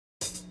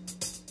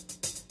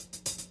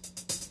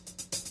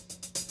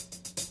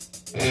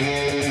Welcome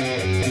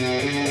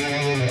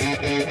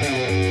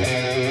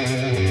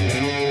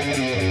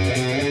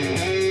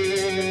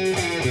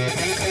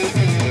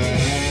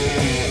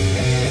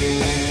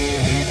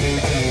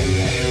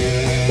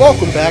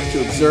back to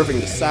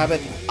Observing the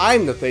Sabbath.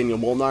 I'm Nathaniel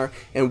Molnar,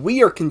 and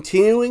we are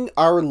continuing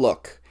our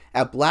look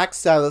at Black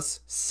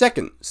Sabbath's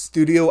second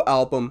studio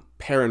album,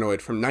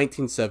 Paranoid, from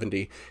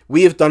 1970.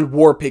 We have done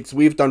War Pigs,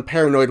 we have done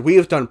Paranoid, we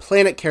have done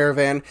Planet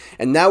Caravan,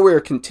 and now we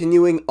are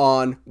continuing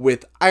on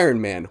with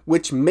Iron Man,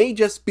 which may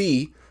just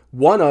be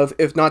one of,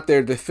 if not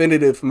their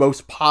definitive,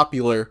 most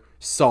popular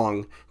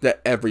song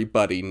that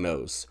everybody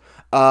knows.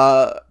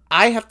 I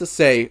have to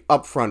say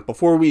up front,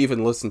 before we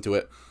even listen to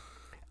it,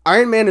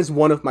 Iron Man is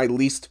one of my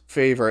least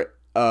favorite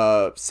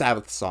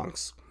Sabbath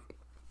songs.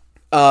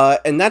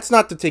 And that's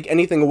not to take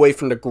anything away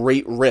from the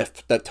great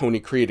riff that Tony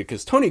created,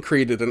 because Tony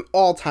created an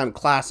all-time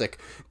classic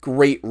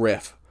great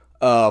riff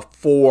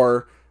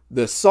for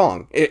this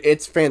song.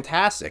 It's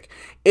fantastic.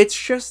 It's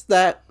just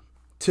that,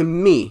 to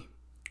me,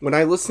 when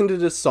I listen to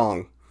this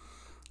song,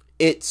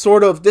 it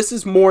sort of, this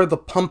is more the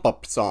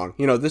pump-up song.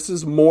 You know, this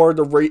is more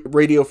the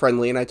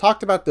radio-friendly, and I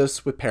talked about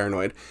this with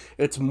Paranoid.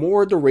 It's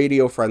more the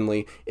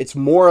radio-friendly. It's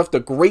more of the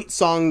great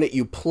song that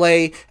you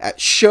play at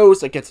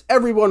shows that gets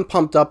everyone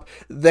pumped up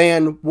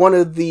than one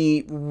of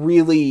the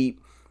really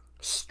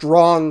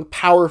strong,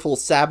 powerful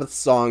Sabbath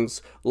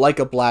songs like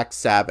a Black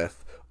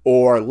Sabbath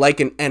or like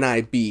an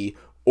NIB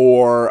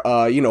or,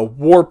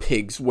 War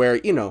Pigs, where,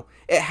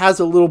 it has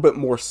a little bit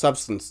more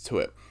substance to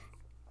it.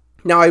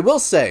 Now, I will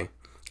say,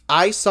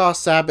 I saw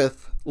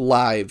Sabbath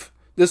live.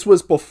 This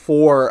was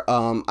before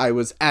I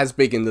was as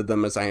big into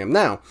them as I am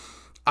now.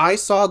 I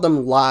saw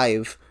them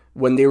live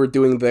when they were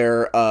doing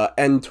their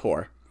End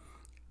Tour.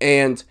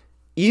 And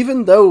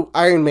even though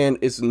Iron Man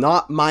is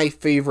not my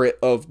favorite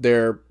of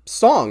their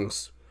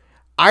songs,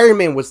 Iron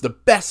Man was the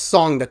best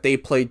song that they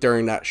played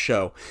during that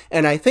show.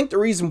 And I think the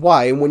reason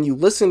why, and when you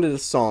listen to the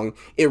song,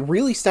 it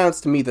really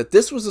sounds to me that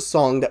this was a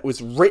song that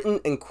was written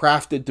and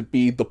crafted to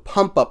be the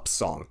pump-up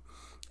song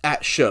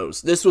at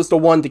shows. This was the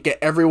one to get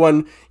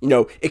everyone,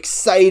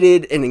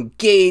 excited and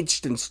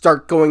engaged and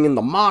start going in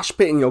the mosh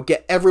pit and,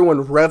 get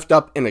everyone revved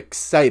up and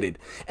excited.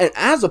 And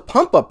as a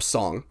pump-up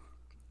song,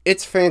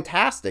 it's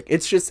fantastic.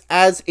 It's just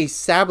as a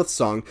Sabbath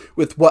song,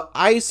 with what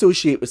I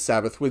associate with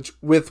Sabbath,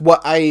 with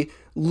what I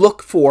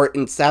look for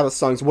in Sabbath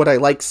songs, what I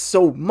like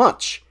so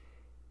much,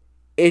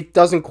 it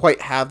doesn't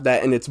quite have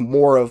that, and it's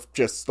more of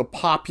just the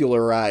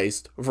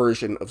popularized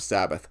version of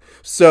Sabbath.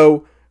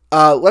 So,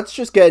 let's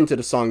just get into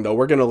the song, though.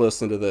 We're going to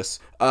listen to this.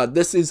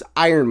 This is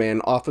Iron Man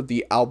off of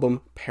the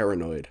album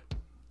Paranoid.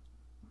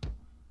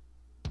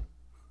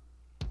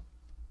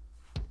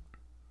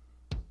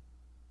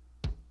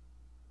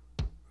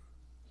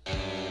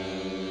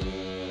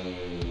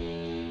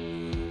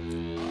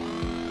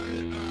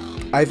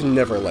 I've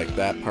never liked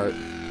that part.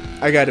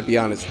 I gotta be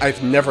honest.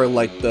 I've never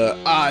liked the,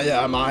 I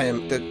am.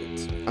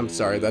 I'm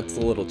sorry, that's a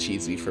little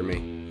cheesy for me.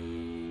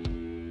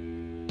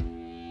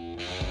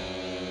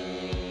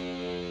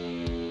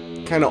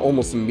 Kind of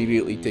almost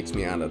immediately takes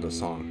me out of the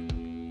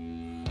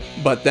song.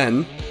 But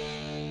then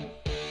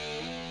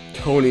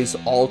Tony's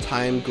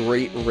all-time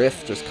great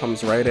riff just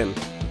comes right in.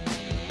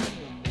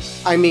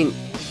 I mean,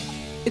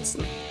 it's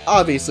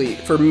obviously,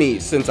 for me,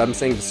 since I'm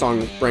saying the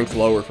song ranks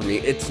lower for me,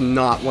 it's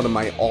not one of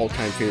my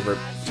all-time favorite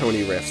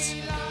Tony riffs.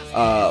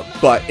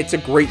 But it's a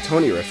great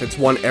Tony riff. It's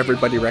one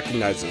everybody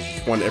recognizes.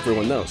 It's one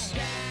everyone knows.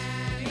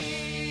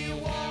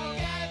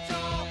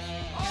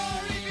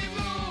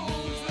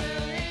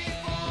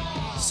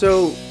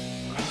 So,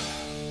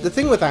 the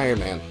thing with Iron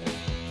Man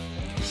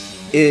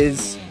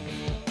is,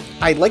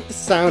 I like the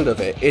sound of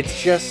it.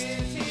 It's just,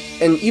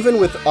 and even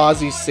with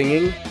Ozzy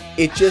singing,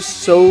 it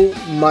just so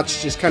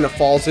much just kind of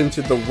falls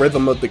into the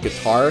rhythm of the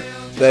guitar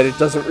that it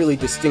doesn't really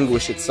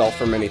distinguish itself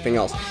from anything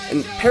else.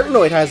 And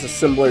Paranoid has a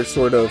similar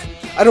sort of,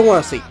 I don't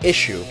want to say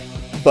issue,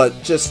 but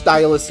just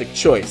stylistic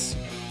choice,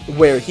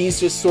 where he's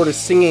just sort of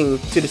singing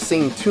to the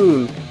same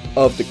tune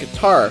of the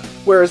guitar,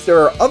 whereas there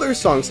are other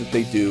songs that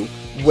they do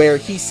where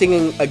he's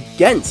singing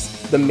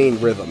against the main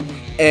rhythm.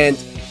 And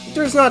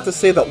there's not to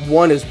say that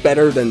one is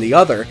better than the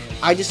other.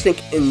 I just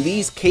think in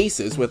these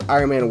cases, with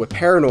Iron Man and with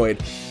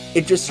Paranoid,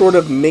 it just sort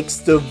of makes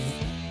the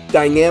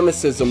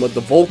dynamicism of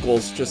the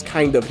vocals just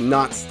kind of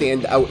not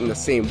stand out in the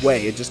same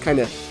way. It just kind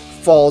of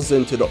falls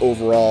into the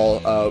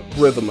overall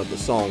rhythm of the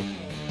song.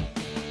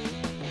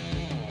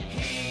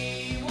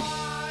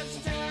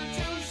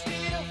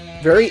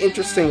 Very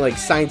interesting, like,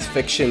 science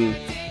fiction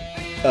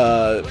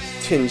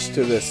tinge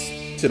to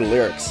the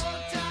lyrics.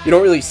 You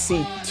don't really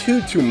see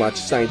too much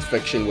science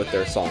fiction with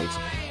their songs.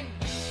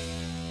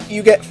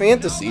 You get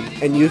fantasy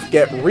and you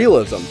get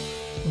realism,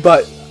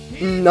 but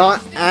not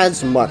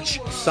as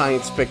much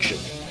science fiction.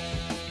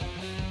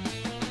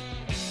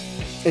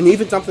 And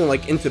even something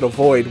like Into the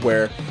Void,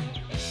 where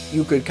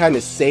you could kind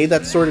of say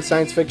that sort of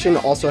science fiction,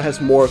 also has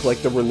more of like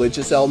the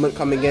religious element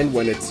coming in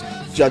when it's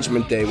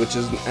Judgment Day, which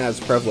isn't as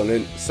prevalent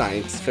in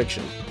science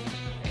fiction.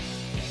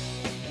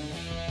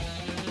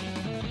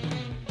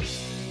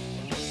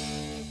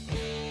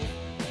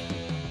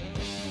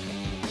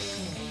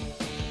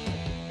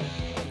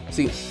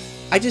 See,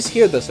 I just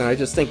hear this and I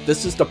just think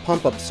this is the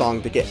pump-up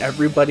song to get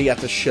everybody at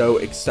the show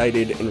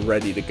excited and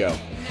ready to go.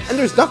 And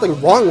there's nothing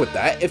wrong with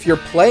that if you're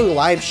playing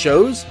live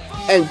shows.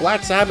 And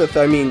Black Sabbath,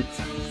 I mean,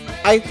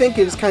 I think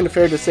it's kind of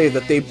fair to say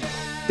that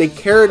they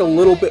cared a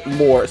little bit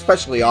more,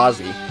 especially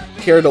Ozzy,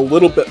 cared a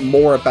little bit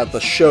more about the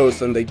shows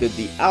than they did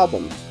the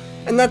albums.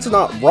 And that's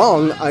not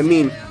wrong. I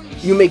mean,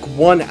 you make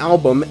one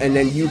album and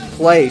then you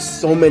play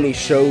so many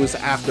shows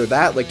after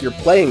that, like you're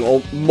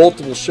playing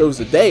multiple shows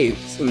a day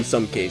in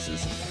some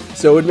cases.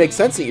 So it makes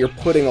sense that you're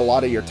putting a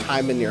lot of your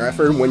time and your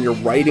effort when you're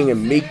writing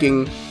and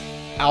making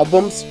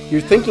albums.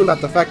 You're thinking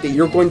about the fact that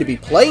you're going to be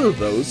playing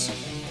those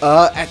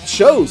at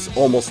shows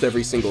almost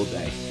every single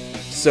day.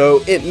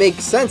 So it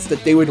makes sense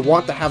that they would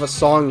want to have a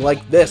song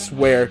like this,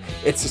 where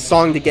it's a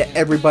song to get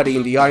everybody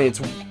in the audience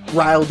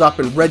riled up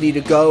and ready to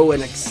go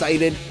and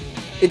excited.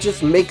 It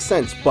just makes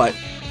sense, but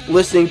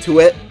listening to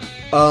it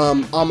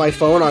on my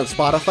phone on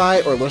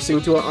Spotify or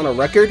listening to it on a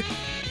record,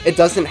 it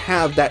doesn't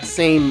have that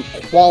same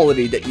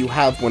quality that you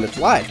have when it's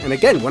live. And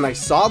again, when I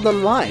saw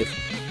them live,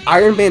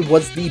 Iron Man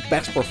was the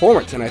best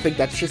performance, and I think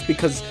that's just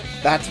because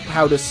that's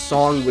how this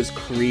song was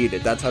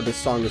created. That's how this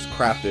song was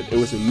crafted. It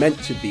was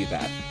meant to be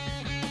that.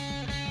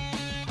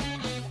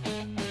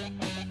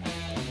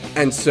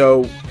 And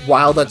so,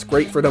 while that's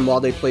great for them while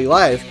they play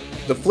live,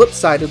 the flip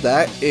side of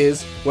that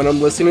is when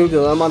I'm listening to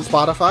them on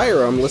Spotify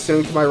or I'm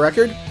listening to my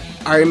record,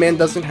 Iron Man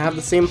doesn't have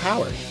the same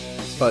power.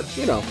 But,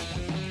 you know,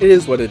 it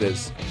is what it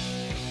is.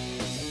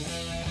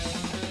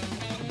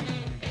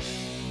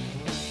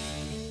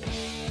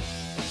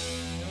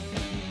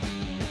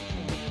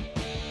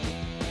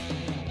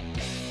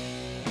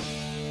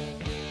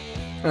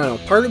 I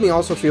don't know, part of me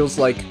also feels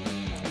like,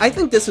 I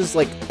think this is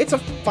like, it's a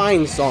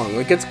fine song,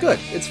 like it's good,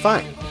 it's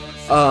fine.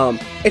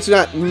 It's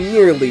not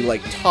nearly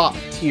like top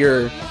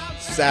tier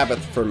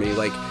Sabbath for me,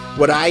 like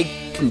what I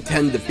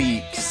contend to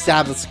be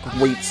Sabbath's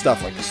great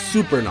stuff, like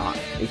Supernaut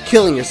and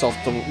Killing Yourself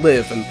to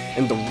Live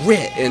and The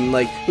Writ and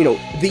like, you know,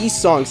 these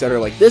songs that are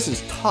like, this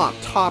is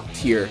top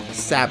tier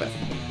Sabbath.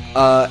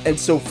 And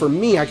so for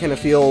me, I kind of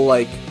feel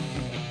like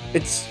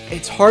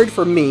it's hard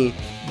for me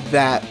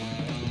that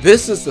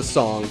this is the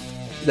song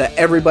that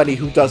everybody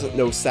who doesn't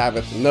know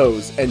Sabbath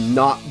knows, and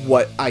not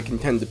what I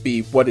contend to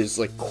be what is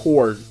like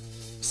core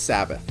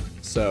Sabbath.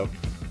 So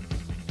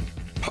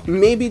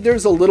maybe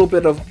there's a little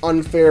bit of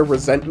unfair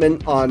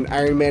resentment on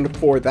Iron Man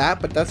for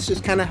that, but that's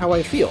just kind of how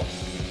I feel,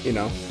 you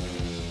know.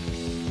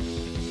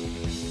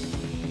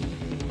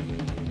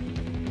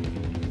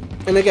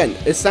 And again,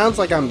 it sounds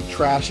like I'm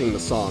trashing the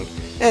song,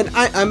 and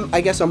I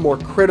guess I'm more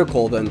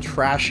critical than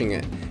trashing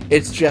it.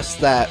 It's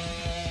just that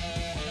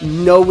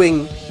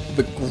knowing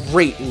the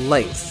great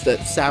lengths that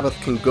Sabbath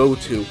can go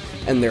to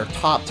and their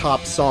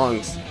top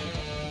songs,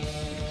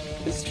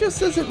 this just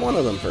isn't one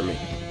of them for me.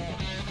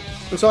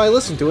 And so I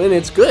listen to it and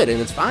it's good and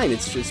it's fine,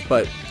 it's just,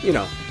 but, you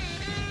know,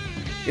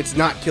 it's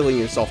not Killing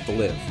Yourself to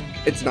Live.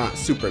 It's not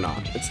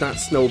Supernaut. It's not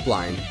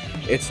Snowblind.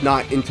 It's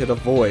not Into the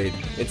Void.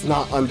 It's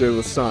not Under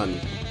the Sun.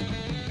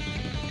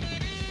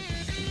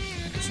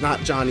 It's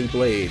not Johnny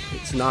Blade.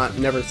 It's not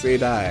Never Say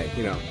Die,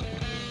 you know.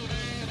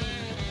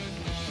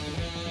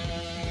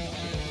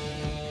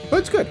 But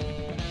it's good.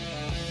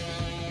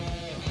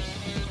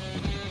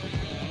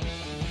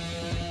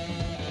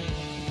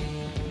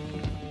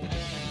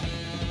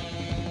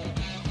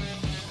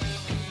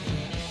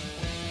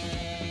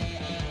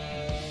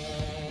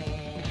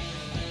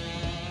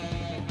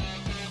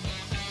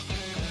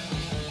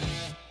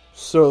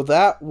 So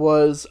that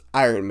was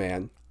Iron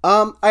Man.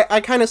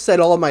 I kind of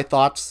said all of my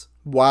thoughts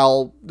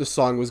while the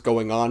song was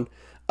going on.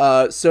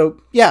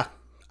 So yeah,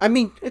 I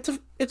mean, it's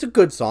a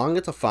good song.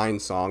 It's a fine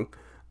song.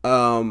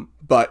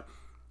 But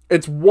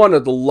it's one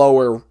of the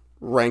lower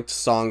ranked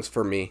songs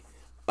for me,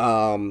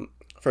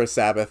 for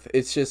Sabbath.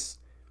 It's just,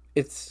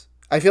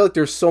 I feel like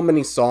there's so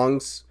many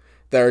songs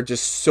that are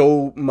just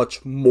so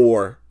much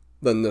more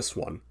than this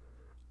one.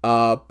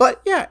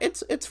 But yeah,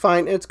 it's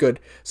fine. It's good.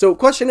 So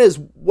question is,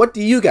 what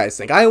do you guys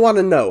think? I want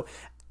to know,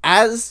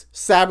 as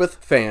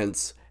Sabbath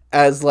fans,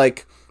 as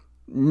like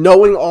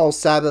knowing all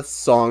Sabbath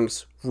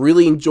songs,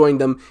 really enjoying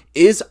them,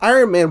 is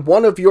Iron Man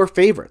one of your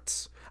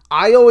favorites?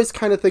 I always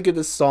kind of think of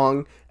this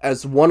song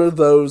as one of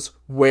those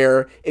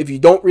where if you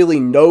don't really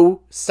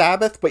know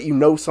Sabbath, but you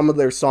know some of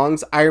their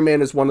songs, Iron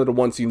Man is one of the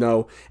ones you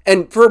know.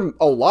 And for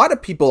a lot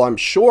of people, I'm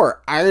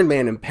sure, Iron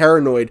Man and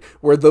Paranoid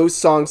were those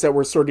songs that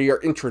were sort of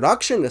your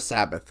introduction to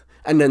Sabbath.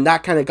 And then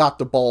that kind of got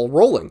the ball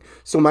rolling.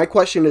 So my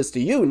question is to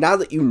you, now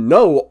that you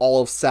know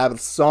all of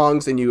Sabbath's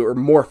songs and you are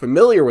more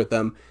familiar with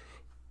them,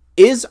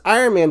 is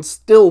Iron Man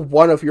still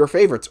one of your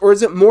favorites? Or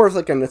is it more of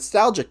like a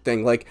nostalgic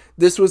thing? Like,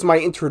 this was my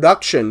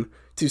introduction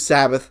to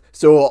Sabbath,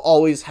 so it'll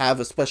always have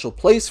a special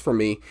place for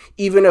me,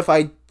 even if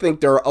I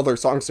think there are other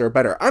songs that are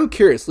better. I'm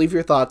curious. Leave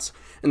your thoughts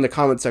in the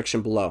comment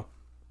section below.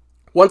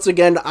 Once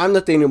again, I'm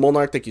Nathaniel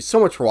Molnar. Thank you so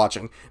much for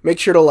watching. Make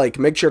sure to like,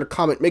 make sure to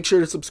comment, make sure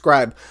to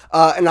subscribe.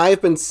 And I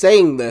have been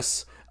saying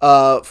this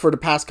for the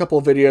past couple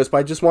of videos, but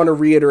I just want to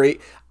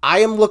reiterate, I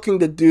am looking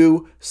to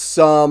do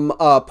some,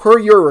 per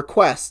your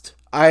request,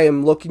 I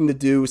am looking to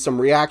do some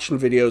reaction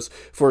videos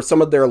for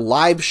some of their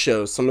live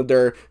shows, some of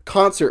their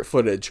concert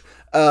footage.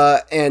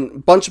 And a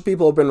bunch of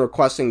people have been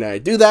requesting that I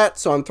do that,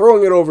 so I'm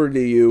throwing it over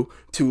to you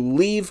to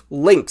leave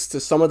links to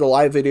some of the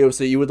live videos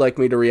that you would like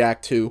me to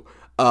react to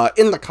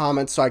in the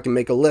comments, so I can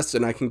make a list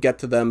and I can get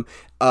to them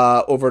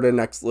over the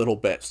next little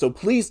bit. So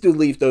please do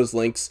leave those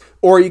links,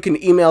 or you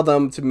can email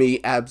them to me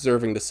at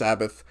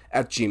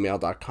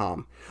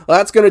observingthesabbath@gmail.com. Well,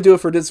 that's going to do it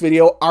for this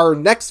video. Our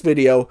next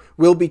video,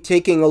 we'll be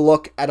taking a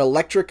look at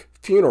Electric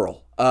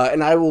Funeral,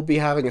 and I will be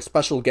having a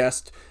special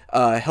guest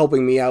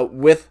helping me out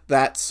with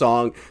that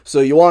song, so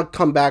you want to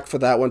come back for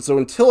that one. So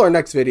until our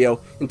next video,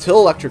 until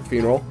Electric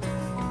Funeral,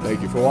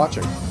 thank you for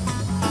watching.